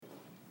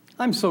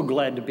I'm so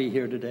glad to be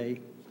here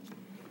today.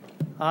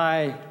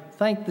 I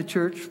thank the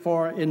church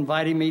for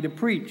inviting me to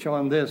preach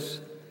on this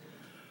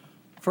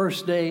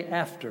first Sunday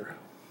after.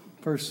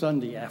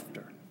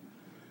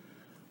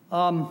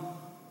 Barbara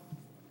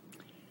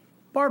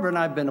and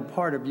I have been a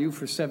part of you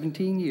for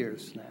 17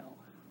 years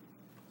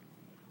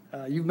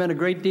now. You've been a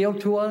great deal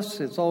to us.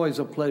 It's always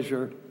a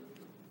pleasure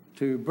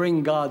to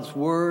bring God's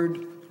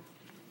word.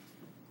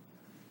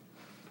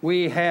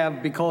 We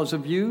have, because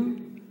of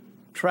you,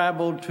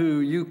 traveled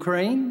to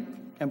Ukraine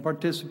and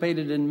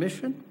participated in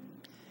mission.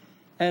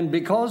 And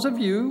because of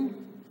you,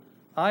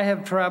 I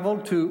have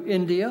traveled to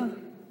India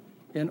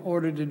in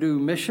order to do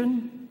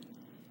mission,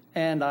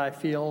 and I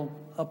feel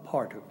a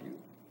part of you.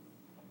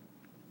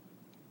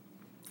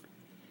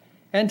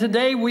 And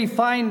today we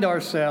find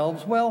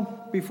ourselves,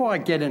 well, before I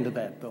get into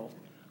that though,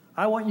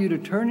 I want you to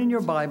turn in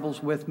your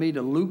Bibles with me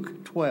to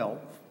Luke 12.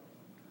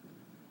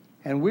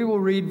 And we will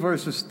read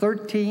verses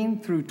 13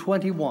 through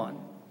 21.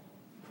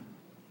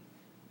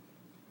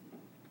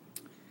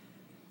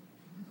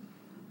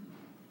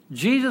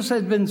 Jesus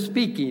had been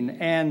speaking,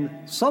 and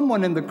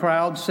someone in the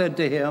crowd said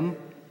to him,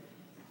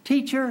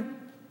 "Teacher,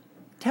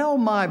 tell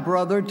my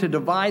brother to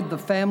divide the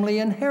family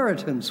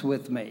inheritance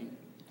with me."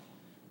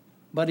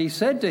 But he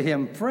said to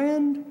him,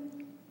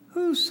 "Friend,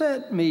 who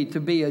sent me to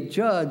be a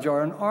judge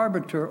or an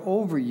arbiter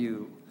over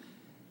you?"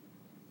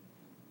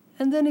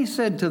 And then he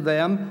said to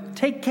them,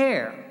 "Take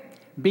care,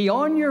 be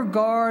on your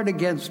guard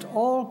against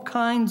all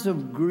kinds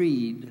of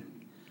greed,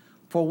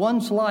 for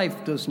one's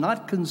life does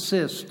not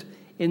consist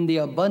in the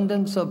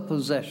abundance of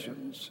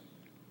possessions."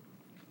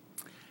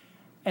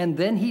 And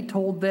then he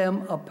told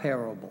them a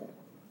parable.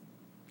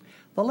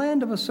 The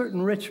land of a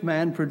certain rich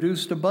man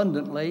produced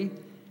abundantly,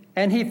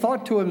 and he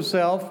thought to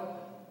himself,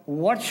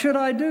 "What should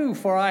I do?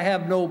 For I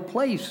have no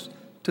place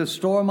to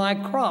store my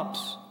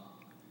crops."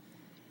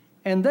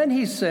 And then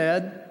he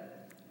said,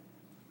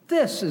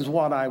 "This is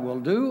what I will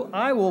do.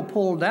 I will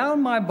pull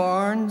down my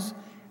barns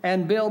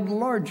and build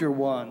larger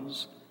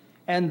ones.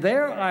 And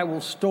there I will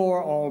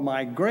store all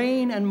my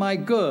grain and my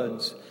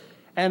goods.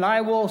 And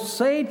I will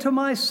say to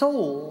my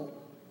soul,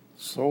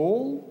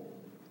 'Soul,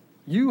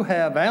 you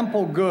have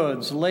ample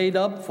goods laid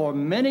up for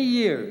many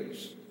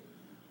years.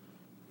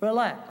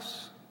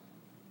 Relax,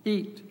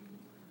 eat,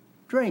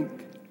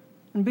 drink,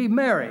 and be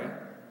merry.'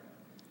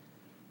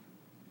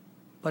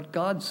 But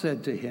God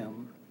said to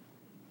him,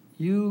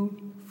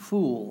 'You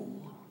fool.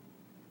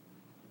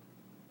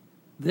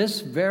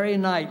 This very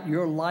night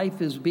your life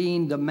is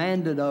being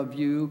demanded of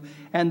you,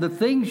 and the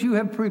things you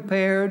have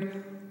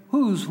prepared,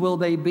 whose will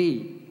they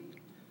be?'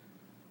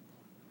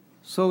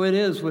 So it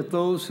is with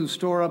those who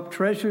store up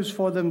treasures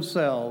for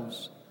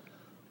themselves,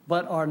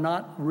 but are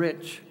not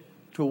rich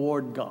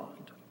toward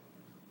God."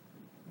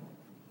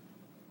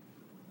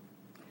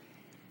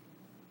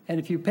 And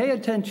if you pay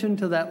attention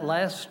to that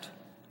last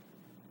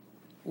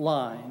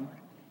line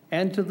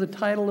and to the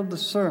title of the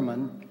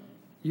sermon,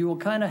 you will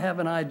kind of have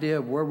an idea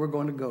of where we're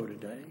going to go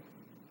today.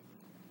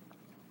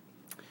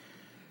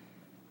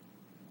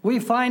 We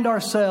find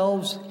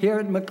ourselves here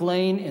at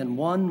McLean in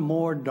one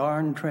more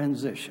darn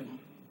transition.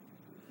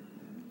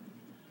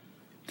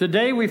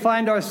 Today we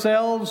find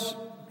ourselves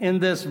in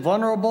this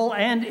vulnerable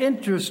and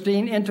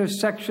interesting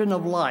intersection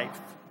of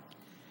life.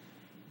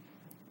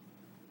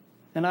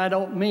 And I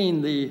don't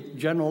mean the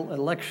general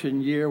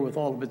election year with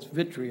all of its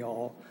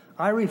vitriol.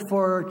 I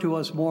refer to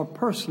us more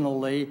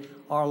personally,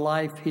 our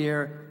life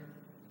here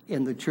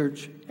in the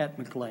church at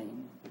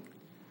McLean.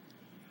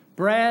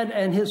 Brad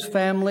and his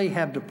family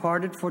have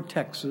departed for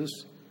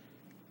Texas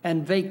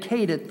and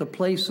vacated the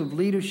place of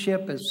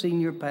leadership as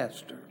senior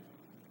pastor.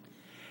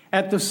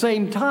 At the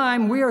same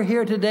time, we are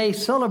here today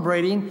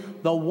celebrating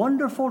the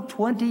wonderful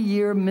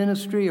 20-year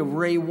ministry of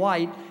Ray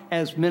White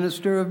as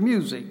minister of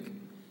music.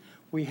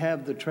 We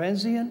have the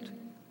transient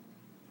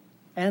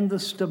and the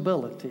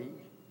stability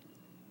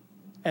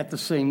at the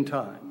same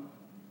time.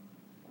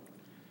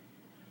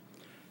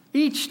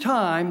 Each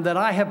time that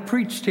I have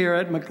preached here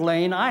at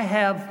McLean, I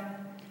have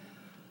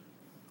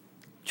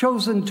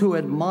chosen to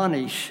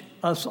admonish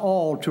us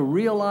all to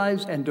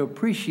realize and to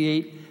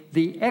appreciate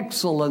the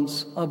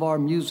excellence of our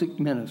music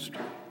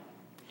ministry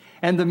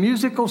and the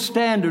musical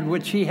standard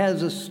which he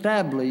has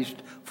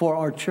established for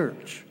our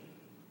church.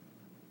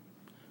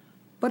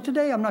 But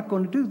today I'm not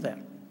going to do that,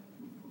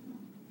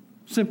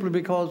 simply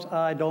because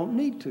I don't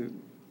need to.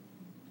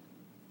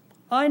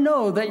 I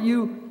know that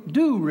you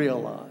do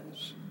realize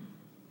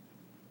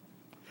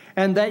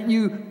and that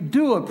you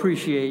do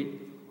appreciate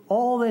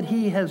all that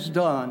he has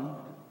done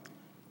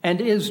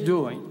and is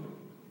doing.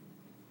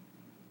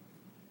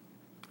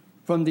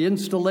 From the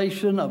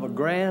installation of a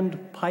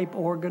grand pipe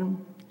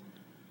organ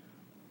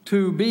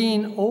to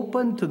being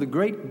open to the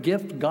great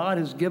gift God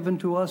has given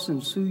to us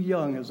in Sue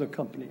Young as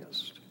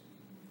accompanist.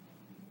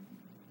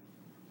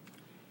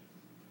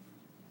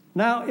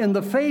 Now, in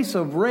the face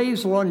of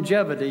Ray's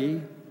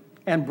longevity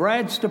and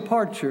Brad's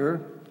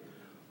departure,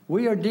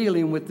 we are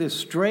dealing with this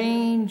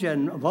strange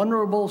and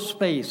vulnerable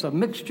space, a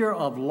mixture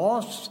of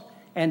loss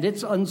and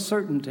its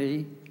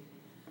uncertainty,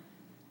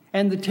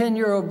 and the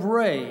tenure of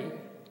Ray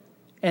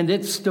and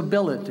its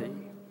stability.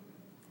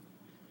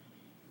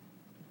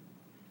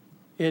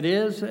 It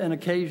is an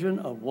occasion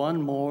of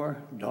one more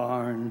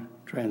darn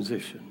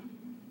transition.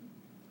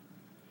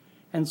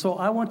 And so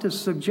I want to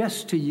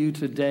suggest to you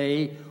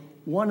today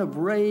one of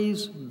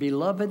Ray's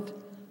beloved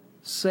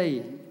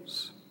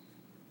sayings.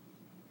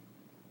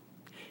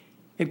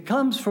 It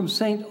comes from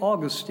St.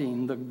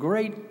 Augustine, the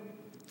great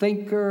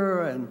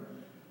thinker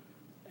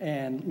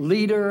and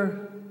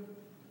leader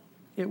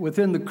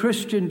within the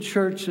Christian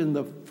church in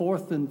the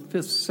 4th and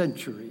 5th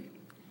century.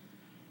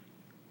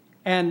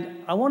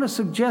 And I want to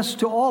suggest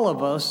to all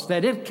of us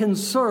that it can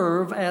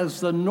serve as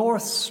the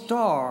North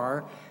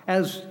Star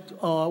as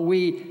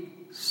we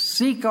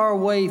seek our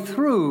way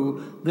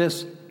through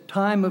this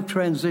time of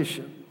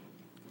transition.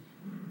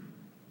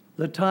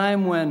 The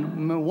time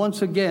when,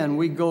 once again,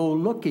 we go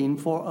looking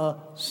for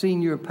a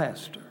senior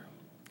pastor.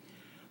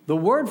 The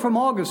word from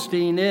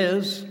Augustine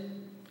is,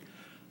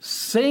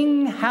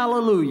 sing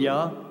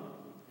hallelujah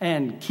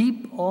and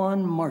keep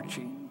on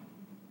marching.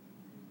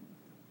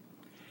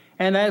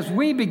 And as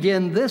we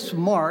begin this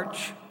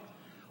march,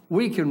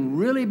 we can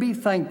really be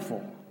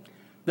thankful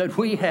that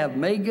we have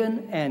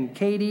Megan and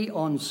Katie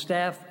on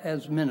staff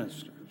as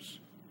ministers.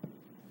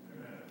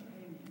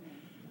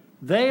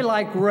 They,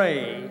 like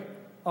Ray,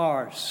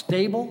 are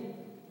stable,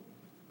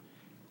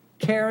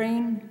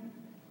 caring,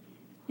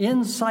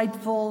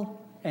 insightful,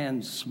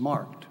 and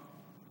smart.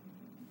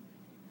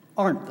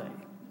 Aren't they?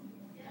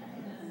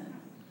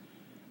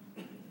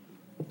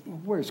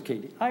 Where's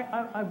Katie?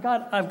 I've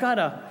got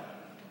to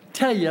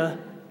tell you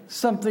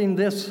something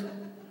this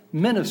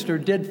minister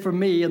did for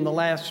me in the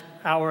last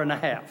hour and a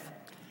half.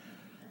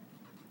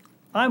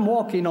 I'm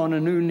walking on a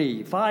new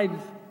knee. 5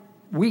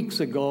 weeks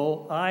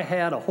ago, I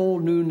had a whole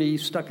new knee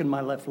stuck in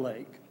my left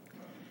leg.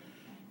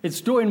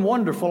 It's doing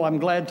wonderful, I'm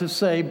glad to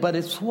say, but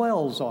it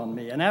swells on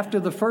me. And after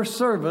the first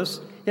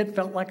service, it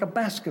felt like a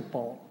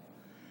basketball.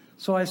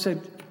 So I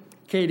said,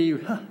 Katie,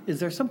 is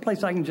there some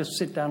place I can just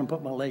sit down and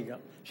put my leg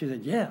up? She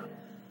said, yeah.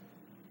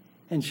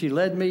 And she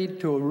led me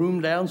to a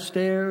room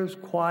downstairs,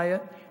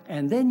 quiet.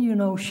 And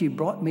then, she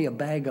brought me a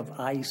bag of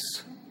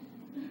ice.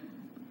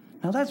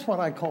 Now, that's what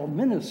I call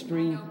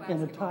ministry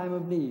in a time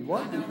of need.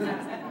 What?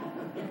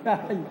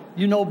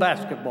 You know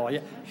basketball.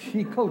 Yeah.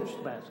 She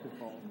coached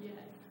basketball.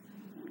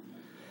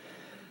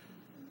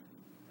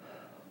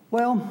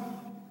 Well,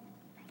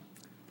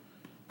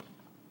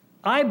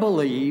 I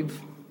believe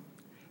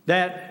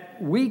that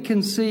we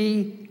can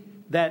see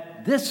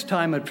that this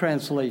time of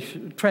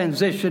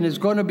transition is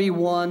going to be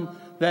one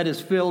that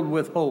is filled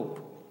with hope.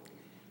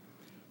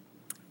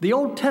 The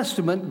Old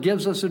Testament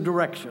gives us a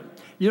direction.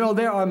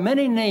 There are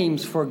many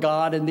names for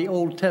God in the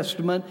Old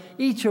Testament,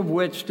 each of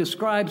which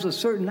describes a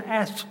certain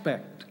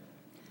aspect.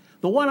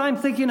 The one I'm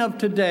thinking of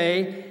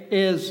today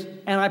is,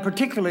 and I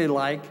particularly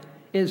like,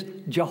 is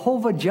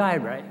Jehovah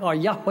Jireh, or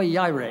Yahweh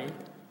Jireh,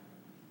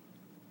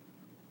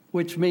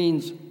 which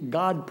means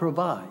God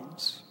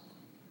provides.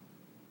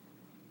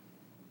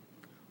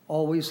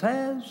 Always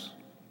has,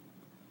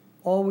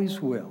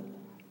 always will.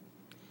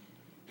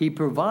 He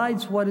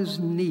provides what is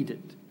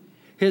needed.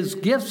 His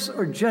gifts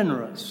are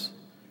generous,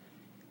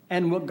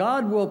 and what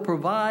God will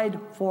provide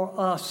for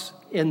us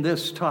in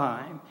this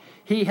time.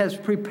 He has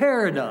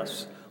prepared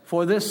us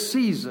for this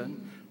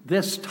season,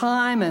 this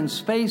time and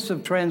space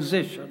of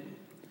transition.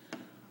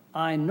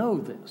 I know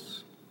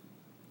this.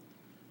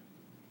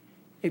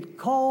 It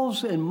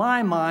calls in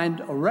my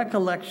mind a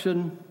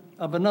recollection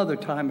of another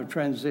time of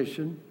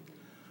transition.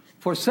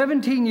 For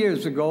 17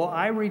 years ago,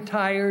 I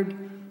retired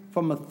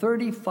from a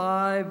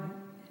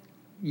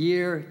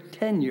 35-year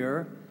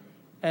tenure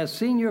as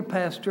senior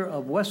pastor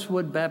of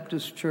Westwood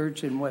Baptist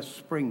Church in West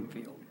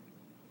Springfield.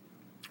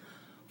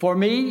 For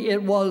me,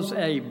 it was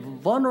a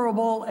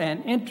vulnerable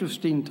and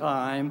interesting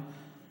time,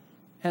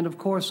 and of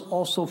course,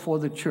 also for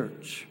the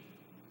church.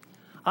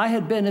 I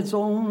had been its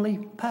only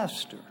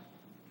pastor,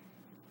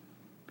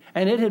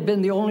 and it had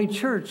been the only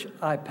church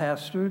I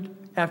pastored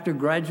after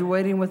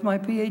graduating with my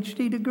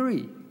PhD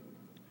degree.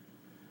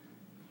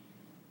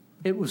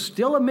 It was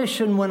still a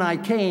mission when I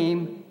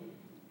came,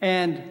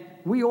 and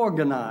we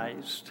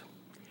organized,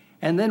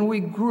 and then we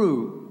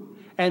grew,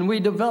 and we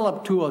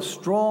developed to a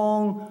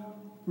strong,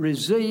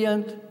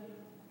 resilient,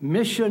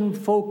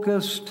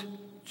 mission-focused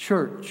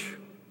church.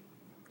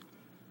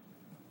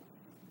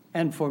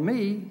 And for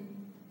me,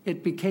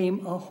 it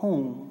became a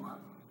home.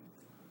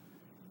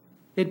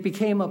 It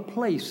became a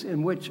place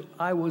in which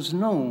I was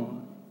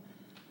known.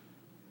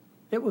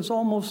 It was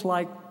almost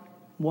like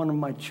one of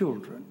my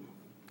children.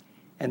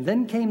 And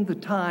then came the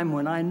time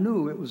when I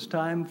knew it was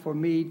time for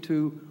me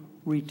to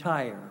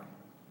retire.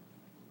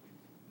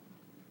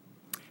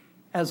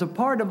 As a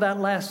part of that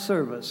last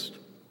service,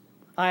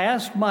 I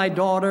asked my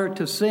daughter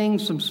to sing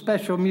some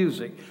special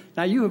music.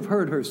 Now, you have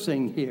heard her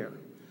sing here,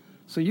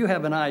 so you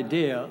have an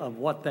idea of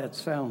what that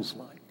sounds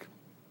like.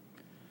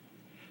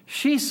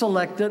 She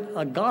selected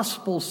a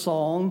gospel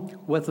song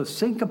with a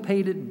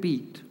syncopated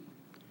beat.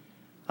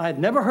 I had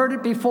never heard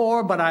it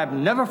before, but I've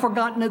never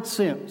forgotten it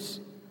since.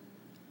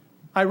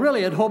 I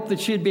really had hoped that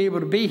she'd be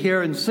able to be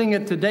here and sing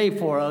it today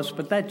for us,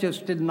 but that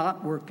just did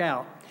not work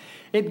out.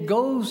 It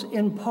goes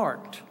in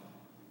part.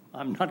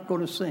 I'm not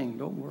going to sing,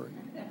 don't worry.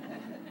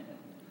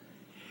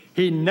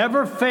 He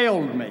never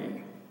failed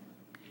me.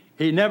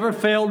 He never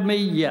failed me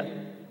yet.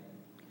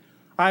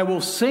 I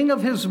will sing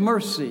of his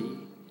mercy.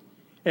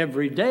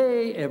 Every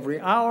day, every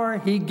hour,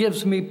 he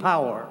gives me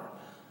power.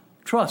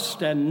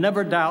 Trust and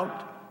never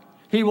doubt.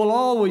 He will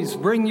always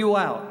bring you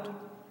out.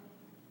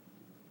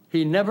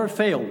 He never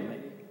failed me.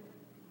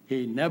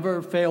 He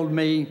never failed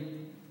me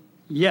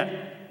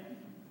yet.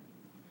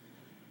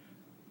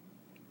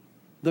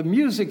 The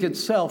music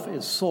itself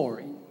is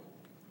soaring.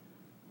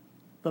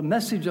 The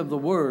message of the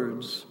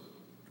words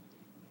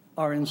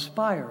are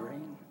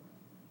inspiring.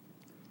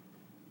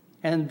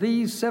 And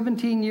these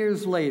 17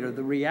 years later,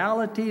 the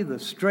reality, the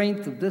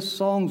strength of this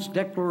song's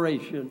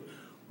declaration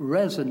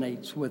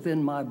resonates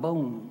within my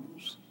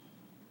bones.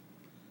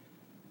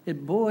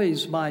 It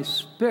buoys my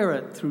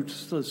spirit through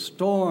the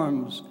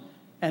storms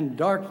and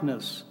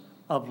darkness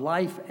of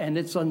life and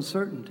its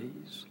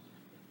uncertainties.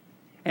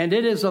 And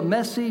it is a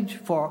message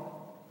for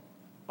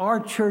our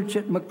church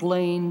at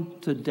McLean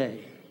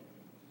today.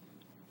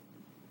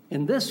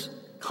 In this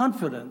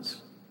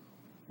confidence,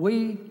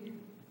 we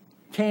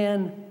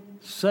can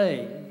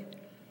say,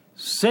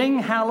 sing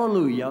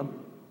hallelujah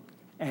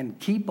and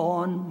keep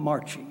on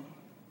marching.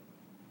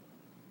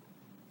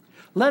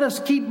 Let us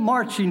keep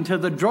marching to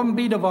the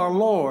drumbeat of our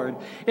Lord.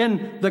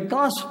 In the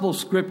gospel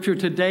scripture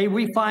today,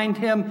 we find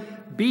him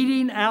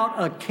beating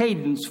out a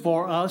cadence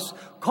for us,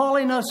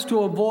 calling us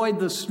to avoid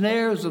the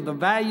snares of the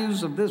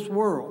values of this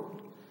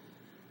world.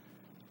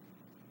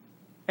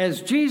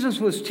 As Jesus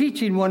was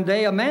teaching one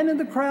day, a man in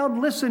the crowd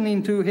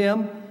listening to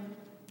him,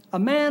 a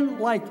man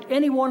like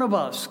any one of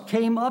us,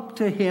 came up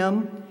to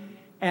him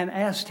and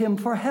asked him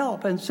for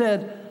help and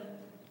said,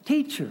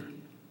 "Teacher,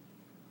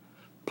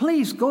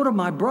 please go to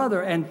my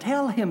brother and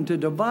tell him to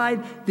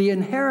divide the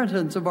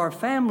inheritance of our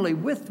family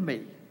with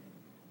me."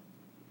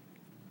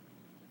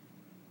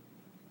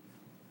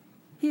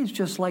 He's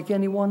just like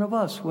any one of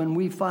us when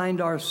we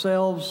find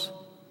ourselves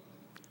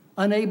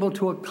unable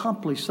to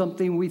accomplish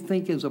something we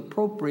think is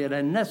appropriate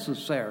and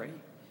necessary.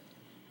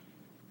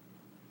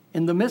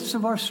 In the midst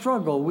of our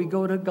struggle, we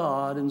go to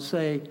God and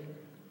say,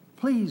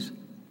 "Please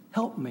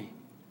help me.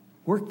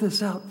 Work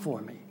this out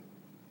for me."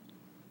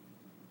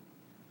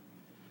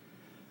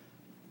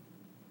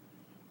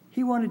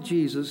 He wanted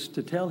Jesus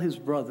to tell his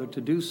brother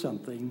to do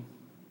something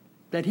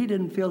that he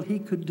didn't feel he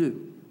could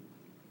do.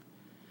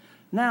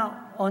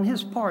 Now, on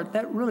his part,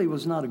 that really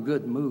was not a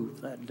good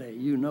move that day.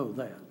 You know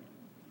that.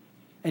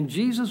 And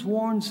Jesus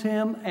warns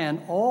him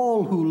and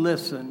all who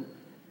listen,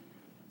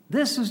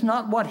 this is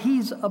not what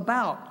he's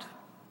about.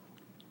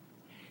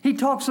 He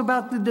talks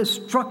about the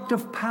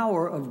destructive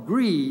power of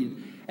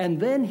greed, and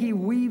then he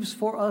weaves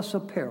for us a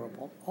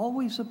parable.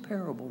 Always a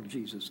parable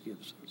Jesus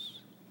gives us.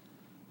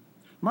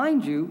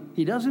 Mind you,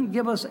 he doesn't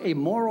give us a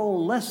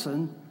moral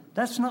lesson.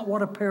 That's not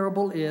what a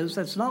parable is.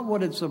 That's not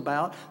what it's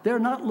about. They're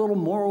not little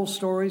moral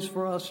stories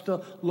for us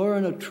to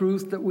learn a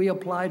truth that we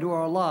apply to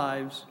our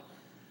lives.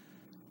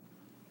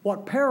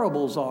 What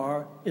parables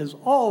are is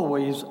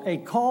always a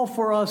call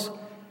for us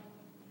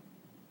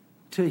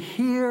to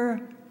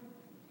hear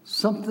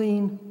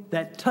something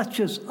that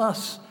touches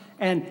us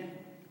and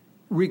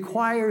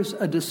requires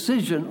a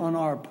decision on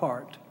our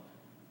part,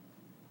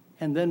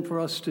 and then for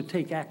us to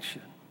take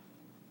action.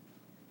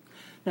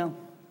 Now,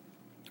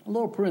 a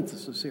little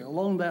parenthesis here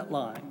along that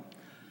line.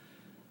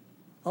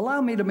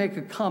 Allow me to make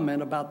a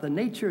comment about the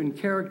nature and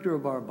character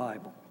of our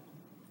Bible.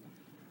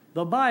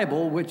 The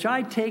Bible, which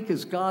I take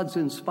as God's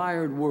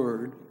inspired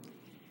word,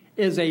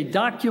 is a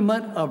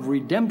document of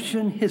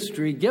redemption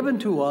history given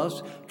to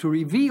us to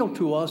reveal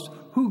to us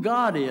who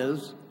God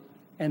is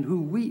and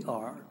who we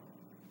are.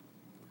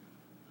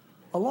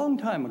 A long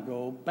time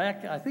ago,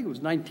 back, I think it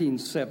was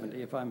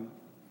 1970, if I'm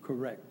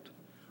correct,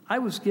 I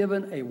was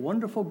given a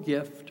wonderful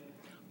gift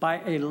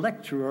by a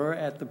lecturer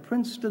at the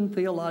Princeton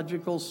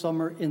Theological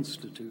Summer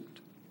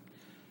Institute.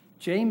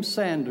 James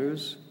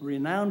Sanders,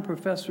 renowned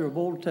professor of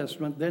Old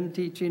Testament, then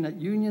teaching at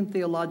Union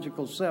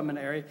Theological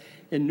Seminary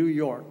in New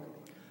York,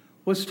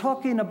 was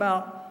talking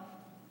about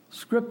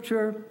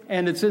Scripture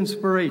and its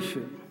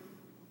inspiration.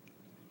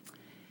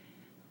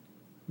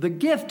 The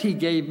gift he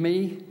gave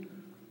me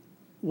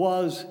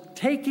was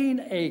taking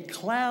a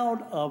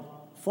cloud of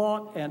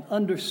thought and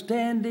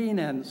understanding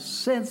and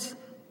sense,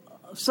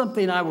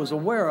 something I was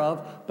aware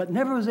of, but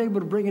never was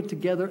able to bring it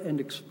together and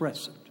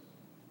express it.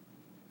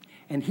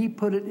 And he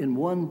put it in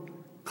one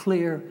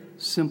clear,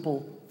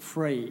 simple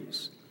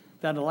phrase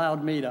that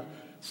allowed me to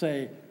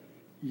say,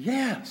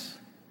 yes,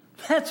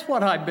 that's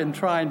what I've been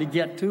trying to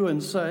get to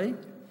and say.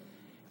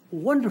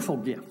 Wonderful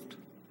gift.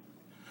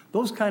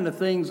 Those kind of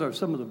things are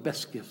some of the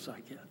best gifts I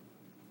get.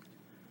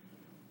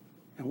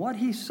 And what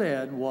he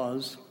said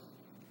was,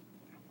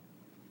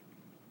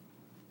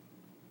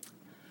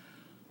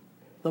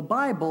 the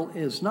Bible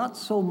is not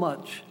so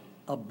much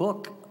a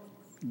book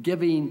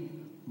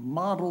giving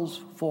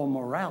models for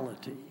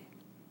morality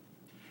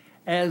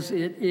as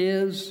it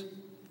is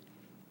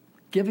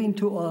giving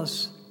to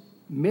us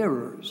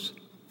mirrors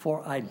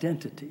for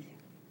identity.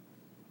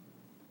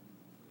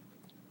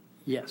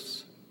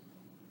 Yes.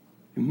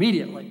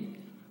 Immediately,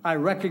 I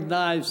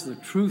recognize the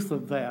truth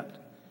of that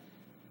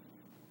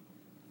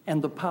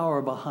and the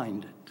power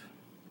behind it.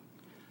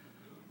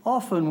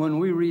 Often when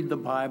we read the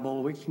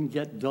Bible, we can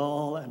get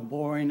dull and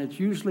boring. It's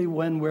usually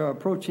when we're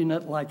approaching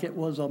it like it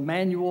was a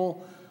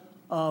manual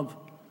of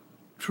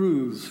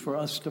truths for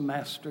us to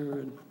master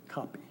and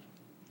copy.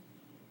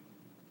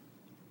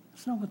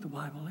 That's not what the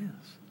Bible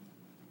is.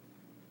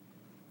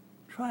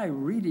 Try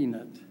reading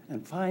it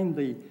and find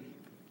the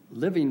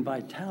living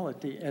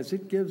vitality as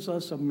it gives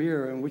us a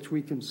mirror in which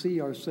we can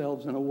see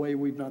ourselves in a way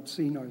we've not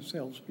seen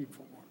ourselves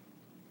before,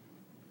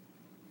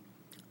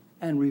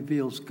 and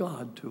reveals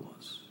God to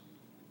us.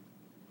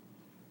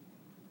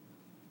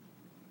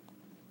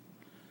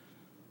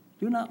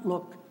 Do not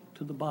look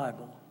to the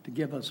Bible to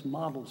give us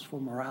models for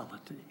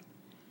morality,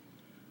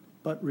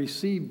 but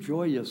receive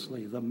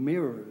joyously the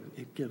mirror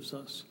it gives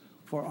us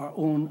for our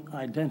own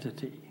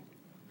identity.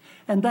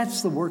 And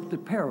that's the work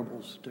that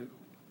parables do.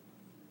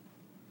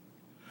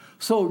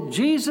 So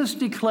Jesus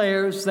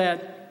declares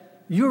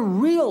that your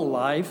real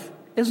life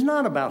is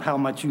not about how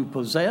much you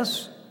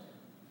possess.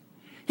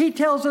 He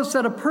tells us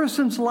that a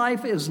person's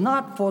life is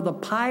not for the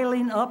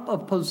piling up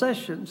of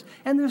possessions,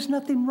 and there's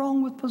nothing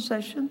wrong with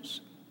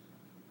possessions.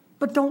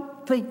 But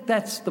don't think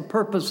that's the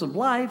purpose of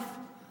life.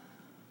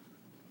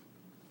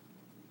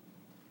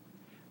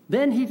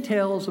 Then he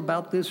tells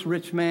about this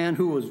rich man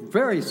who was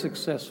very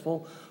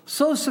successful,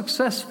 so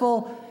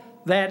successful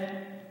that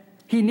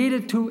he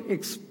needed to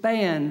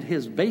expand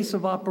his base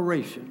of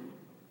operation.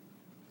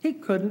 He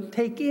couldn't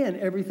take in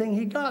everything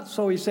he got,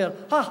 so he said,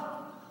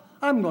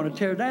 I'm going to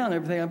tear down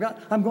everything I've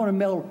got. I'm going to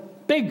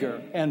build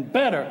bigger and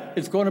better.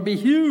 It's going to be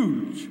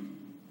huge.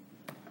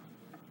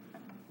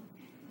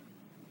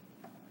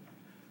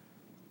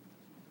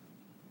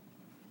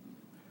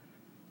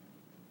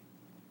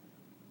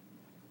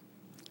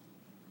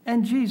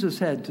 And Jesus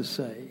had to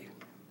say,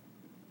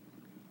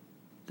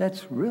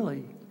 that's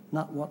really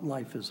not what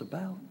life is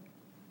about.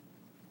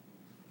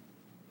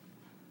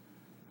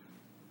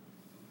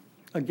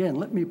 Again,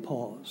 let me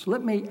pause.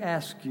 Let me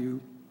ask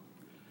you,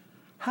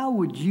 how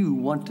would you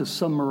want to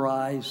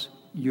summarize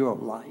your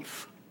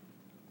life?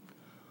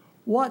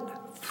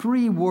 What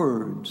 3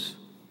 words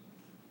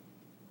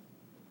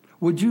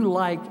would you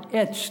like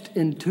etched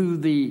into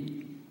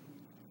the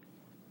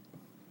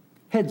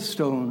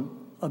headstone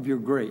of your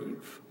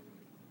grave?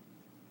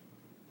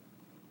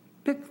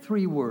 Pick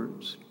 3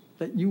 words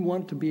that you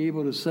want to be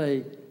able to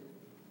say,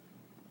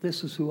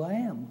 this is who I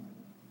am.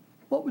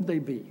 What would they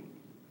be?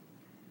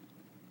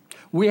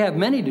 We have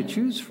many to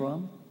choose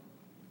from.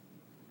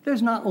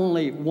 There's not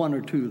only 1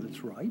 or 2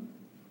 that's right.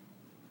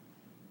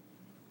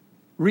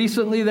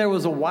 Recently, there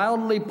was a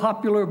wildly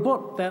popular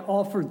book that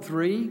offered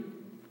 3: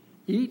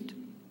 eat,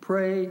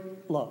 pray,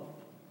 love.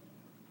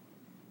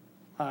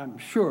 I'm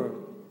sure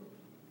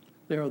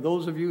there are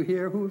those of you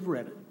here who have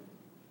read it.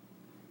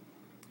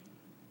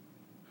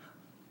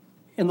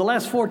 In the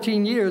last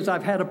 14 years,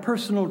 I've had a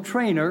personal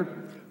trainer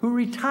who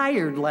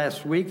retired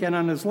last week and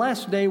on his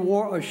last day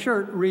wore a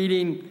shirt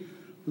reading,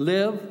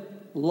 "Live,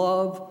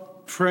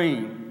 love,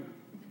 train."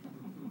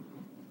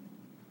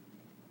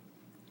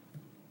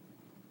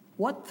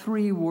 What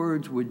 3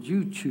 words would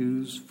you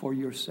choose for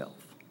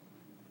yourself?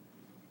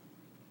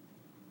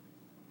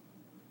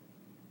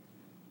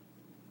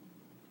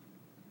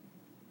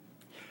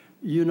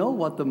 You know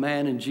what the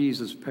man in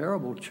Jesus'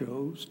 parable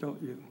chose,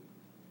 don't you?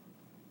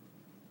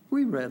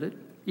 We read it.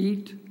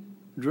 Eat,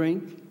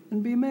 drink,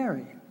 and be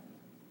merry.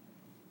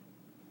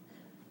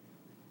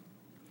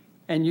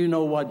 And you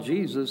know what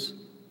Jesus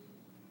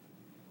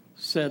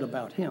said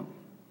about him.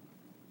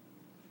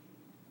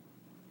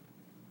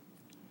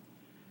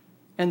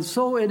 And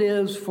so it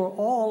is for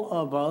all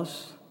of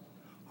us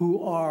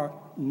who are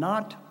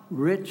not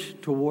rich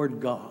toward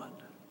God.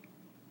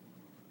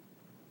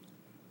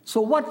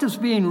 So what does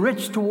being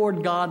rich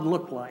toward God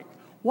look like?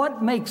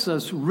 What makes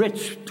us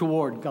rich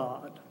toward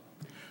God?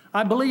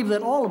 I believe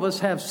that all of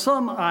us have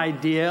some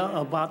idea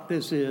of what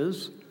this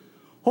is.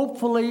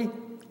 Hopefully,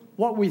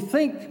 what we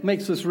think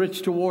makes us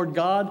rich toward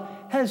God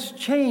has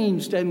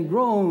changed and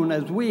grown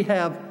as we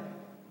have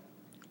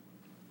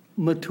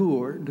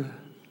matured.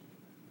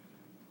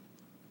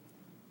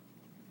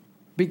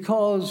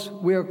 Because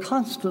we're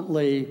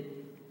constantly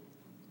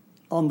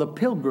on the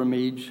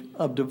pilgrimage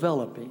of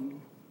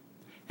developing.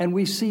 And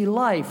we see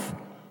life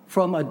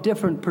from a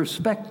different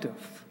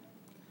perspective.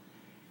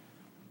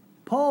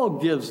 Paul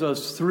gives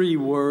us 3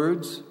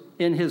 words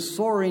in his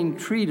soaring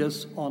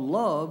treatise on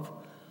love.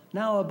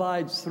 Now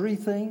abides 3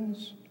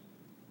 things: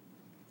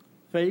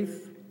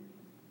 faith,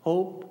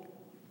 hope,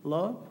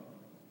 love.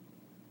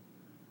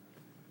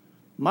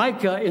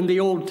 Micah in the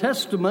Old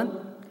Testament,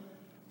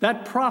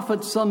 that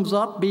prophet sums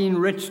up being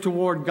rich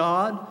toward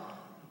God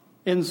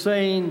in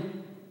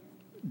saying,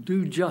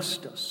 do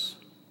justice,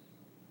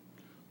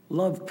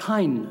 love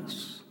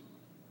kindness,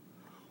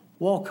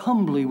 walk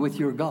humbly with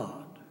your God.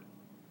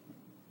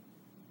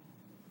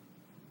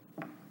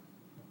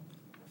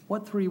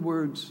 What 3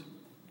 words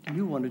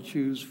you want to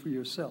choose for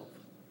yourself.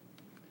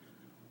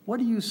 What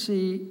do you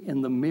see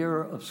in the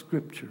mirror of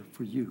Scripture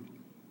for you?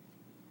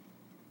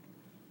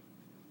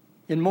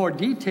 In more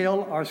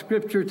detail, our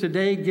Scripture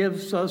today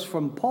gives us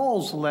from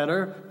Paul's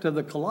letter to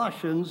the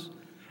Colossians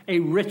a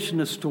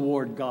richness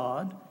toward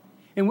God,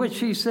 in which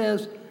he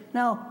says,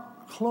 now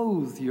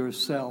clothe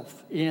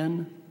yourself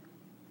in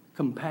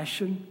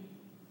compassion,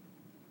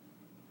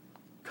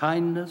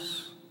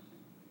 kindness,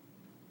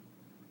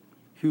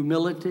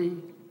 humility,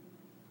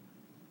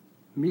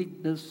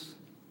 meekness,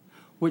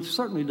 which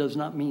certainly does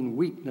not mean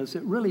weakness.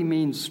 It really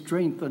means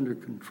strength under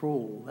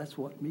control. That's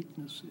what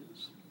meekness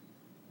is.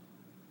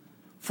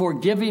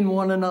 Forgiving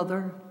one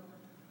another.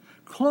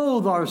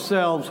 Clothe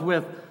ourselves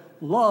with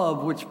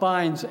love, which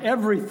binds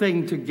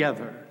everything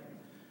together.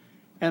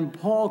 And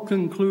Paul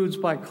concludes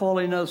by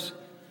calling us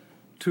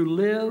to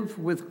live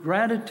with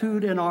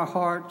gratitude in our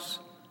hearts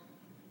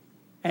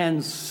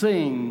and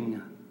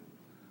sing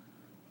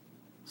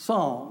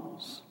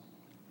psalms,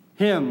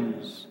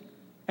 hymns,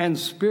 and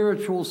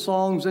spiritual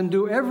songs, and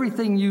do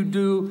everything you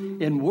do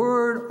in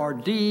word or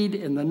deed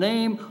in the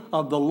name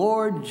of the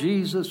Lord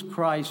Jesus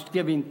Christ,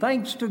 giving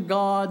thanks to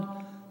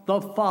God the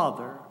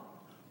Father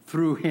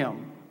through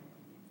him.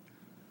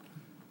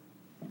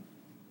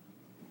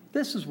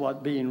 This is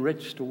what being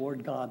rich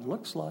toward God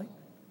looks like.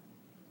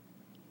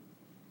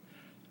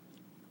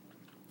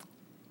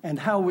 And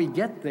how we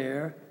get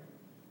there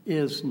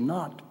is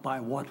not by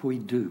what we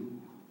do.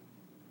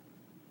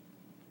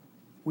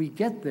 We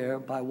get there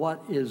by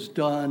what is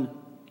done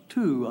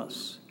to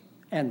us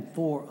and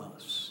for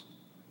us.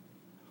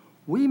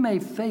 We may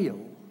fail,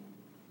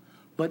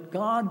 but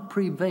God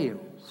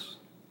prevails.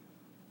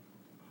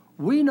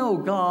 We know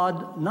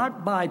God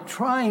not by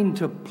trying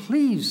to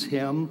please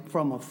him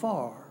from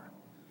afar.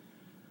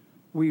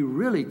 We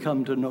really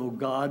come to know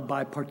God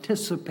by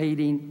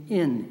participating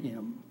in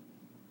him.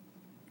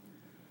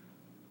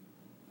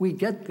 We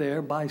get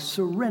there by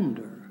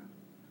surrender,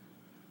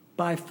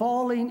 by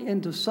falling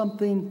into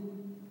something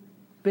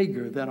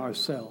bigger than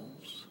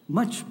ourselves,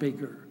 much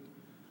bigger,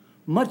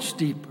 much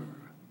deeper,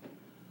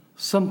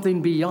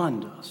 something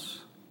beyond us.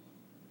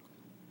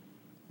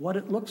 What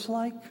it looks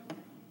like?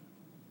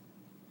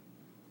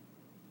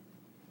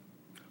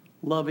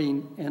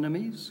 Loving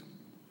enemies,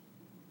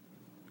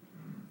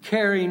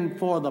 caring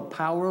for the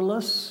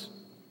powerless,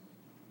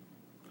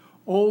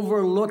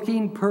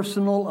 overlooking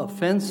personal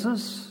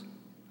offenses.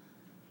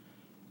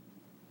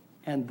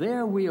 And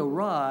there we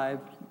arrive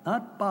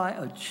not by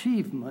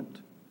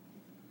achievement,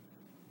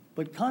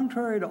 but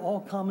contrary to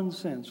all common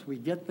sense, we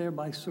get there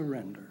by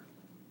surrender.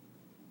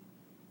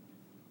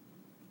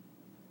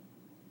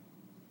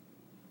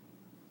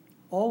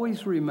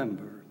 Always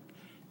remember,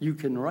 you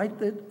can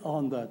write it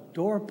on the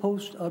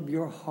doorpost of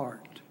your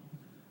heart.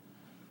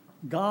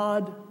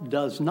 God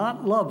does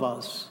not love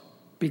us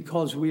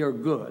because we are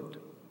good.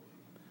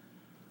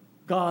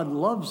 God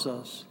loves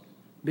us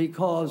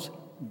because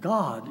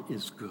God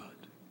is good.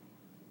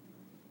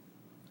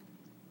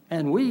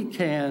 And we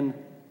can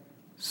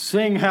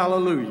sing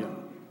hallelujah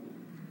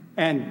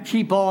and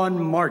keep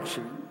on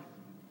marching.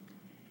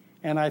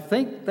 And I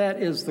think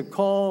that is the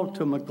call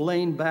to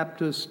McLean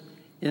Baptist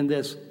in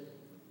this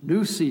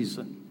new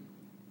season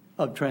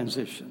of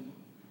transition.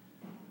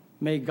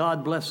 May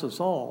God bless us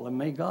all, and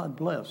may God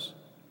bless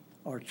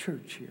our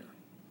church here.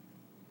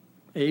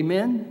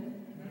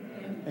 Amen?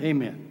 Amen.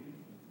 Amen.